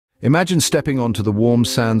Imagine stepping onto the warm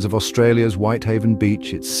sands of Australia's Whitehaven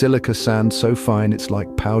Beach. It's silica sand so fine it's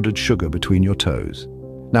like powdered sugar between your toes.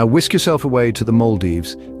 Now whisk yourself away to the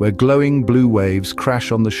Maldives, where glowing blue waves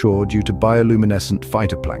crash on the shore due to bioluminescent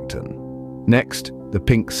phytoplankton. Next, the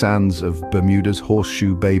pink sands of Bermuda's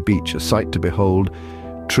Horseshoe Bay Beach, a sight to behold,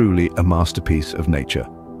 truly a masterpiece of nature.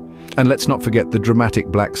 And let's not forget the dramatic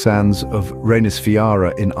black sands of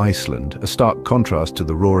Reynisfjara in Iceland, a stark contrast to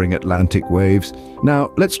the roaring Atlantic waves. Now,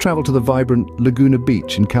 let's travel to the vibrant Laguna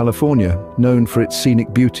Beach in California, known for its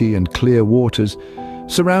scenic beauty and clear waters,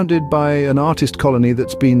 surrounded by an artist colony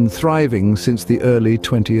that's been thriving since the early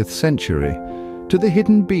 20th century. To the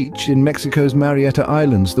hidden beach in Mexico's Marietta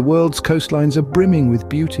Islands, the world's coastlines are brimming with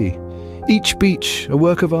beauty. Each beach a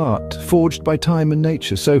work of art, forged by time and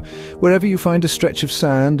nature. So wherever you find a stretch of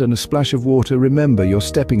sand and a splash of water, remember you're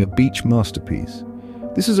stepping a beach masterpiece.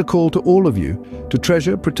 This is a call to all of you to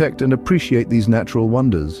treasure, protect and appreciate these natural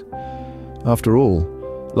wonders. After all,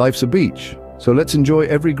 life's a beach, so let's enjoy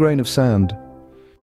every grain of sand.